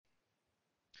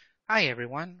Hi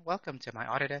everyone, welcome to my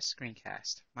Autodesk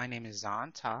screencast. My name is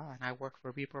Dzan Ta and I work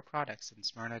for Repro Products in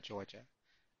Smyrna, Georgia.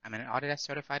 I'm an Autodesk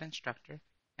certified instructor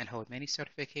and hold many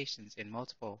certifications in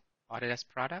multiple Autodesk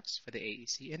products for the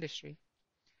AEC industry.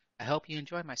 I hope you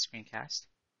enjoy my screencast.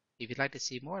 If you'd like to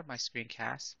see more of my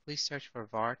screencasts, please search for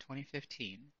VAR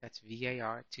 2015, that's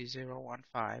VAR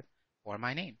 2015, or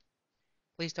my name.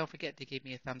 Please don't forget to give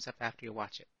me a thumbs up after you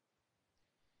watch it.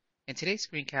 In today's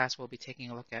screencast, we'll be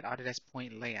taking a look at Autodesk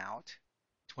Point Layout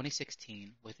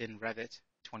 2016 within Revit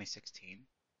 2016,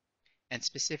 and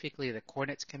specifically the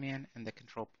Coordinates command and the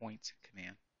Control Points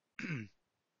command.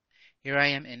 Here I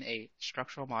am in a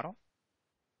structural model,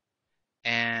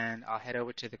 and I'll head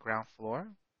over to the ground floor,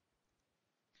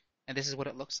 and this is what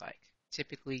it looks like.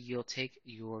 Typically, you'll take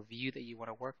your view that you want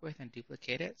to work with and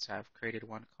duplicate it, so I've created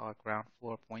one called Ground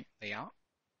Floor Point Layout,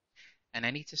 and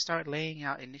I need to start laying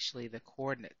out initially the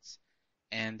coordinates.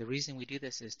 And the reason we do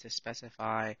this is to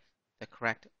specify the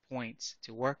correct points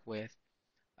to work with,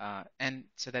 and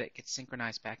so that it gets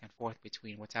synchronized back and forth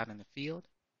between what's out in the field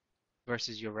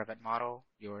versus your Revit model,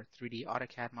 your 3D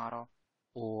AutoCAD model,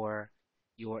 or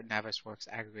your Navisworks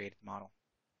aggregated model.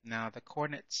 Now, the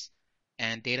coordinates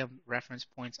and data reference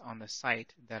points on the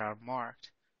site that are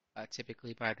marked,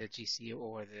 typically by the GC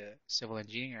or the civil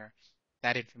engineer,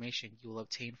 that information you will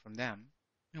obtain from them.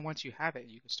 And once you have it,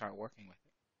 you can start working with it.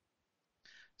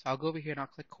 So I'll go over here and I'll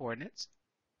click coordinates,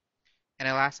 and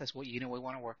it'll ask us what unit we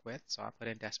want to work with. So I'll put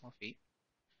in decimal feet.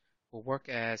 We'll work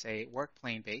as a work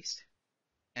plane based,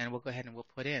 and we'll go ahead and we'll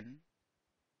put in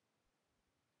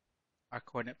our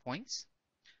coordinate points.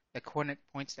 The coordinate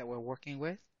points that we're working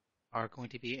with are going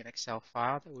to be an Excel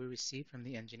file that we received from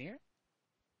the engineer.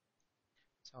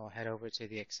 So I'll head over to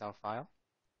the Excel file,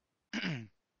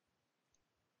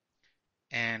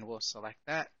 and we'll select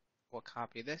that. We'll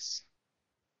copy this,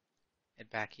 head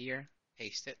back here,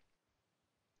 paste it,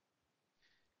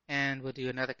 and we'll do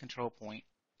another control point,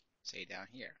 say down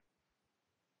here,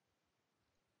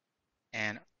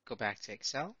 and go back to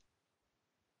Excel,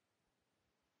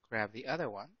 grab the other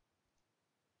one,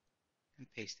 and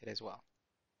paste it as well.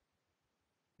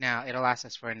 Now it'll ask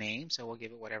us for a name, so we'll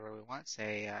give it whatever we want,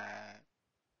 say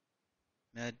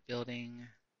mid-building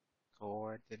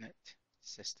coordinate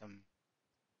system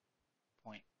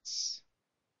points.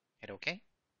 Hit OK,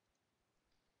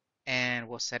 and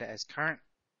we'll set it as current.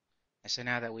 And so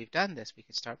now that we've done this, we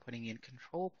can start putting in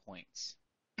control points.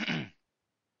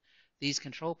 These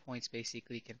control points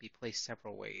basically can be placed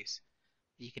several ways.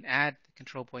 You can add the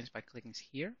control points by clicking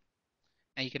here,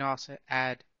 and you can also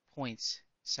add points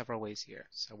several ways here.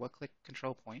 So we'll click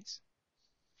control points,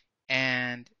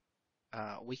 and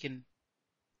we can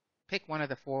pick one of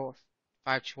the 4 or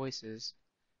 5 choices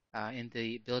in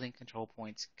the building control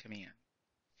points command.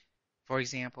 For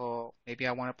example, maybe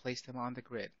I want to place them on the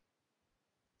grid,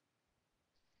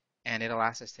 and it'll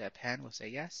ask us to append. We'll say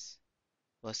yes.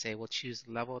 We'll say we'll choose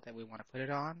the level that we want to put it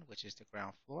on, which is the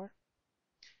ground floor.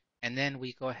 And then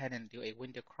we go ahead and do a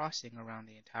window crossing around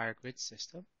the entire grid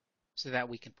system so that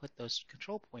we can put those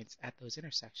control points at those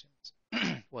intersections.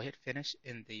 We'll hit finish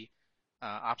in the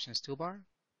options toolbar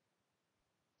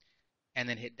and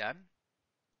then hit done.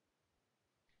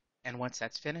 And once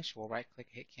that's finished, we'll right click,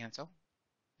 hit cancel,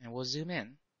 and we'll zoom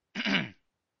in.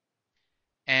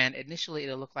 And initially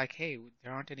it'll look like, hey,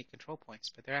 there aren't any control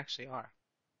points, but there actually are.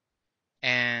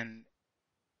 And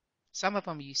some of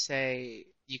them you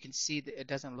can see that it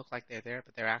doesn't look like they're there,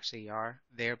 but they actually are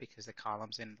there because the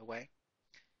column's in the way.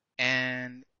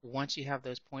 And once you have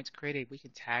those points created, we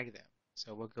can tag them.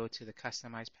 So we'll go to the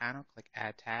Customize panel, click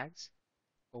Add Tags.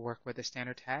 We'll work with the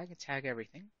standard tag and tag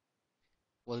everything.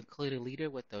 We'll include a leader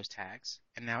with those tags,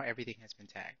 and now everything has been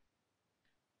tagged.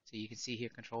 So you can see here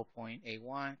control point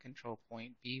A1, control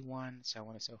point B1, so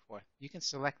on and so forth. You can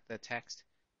select the text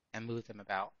and move them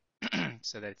about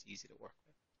so that it's easy to work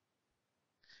with.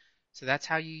 So that's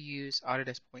how you use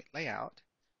Autodesk Point Layout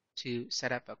to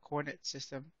set up a coordinate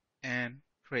system and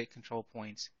create control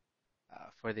points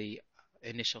for the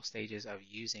initial stages of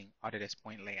using Autodesk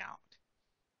Point Layout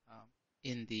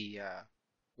in the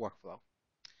workflow.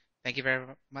 Thank you very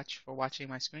much for watching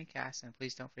my screencast, and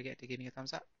please don't forget to give me a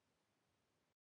thumbs up.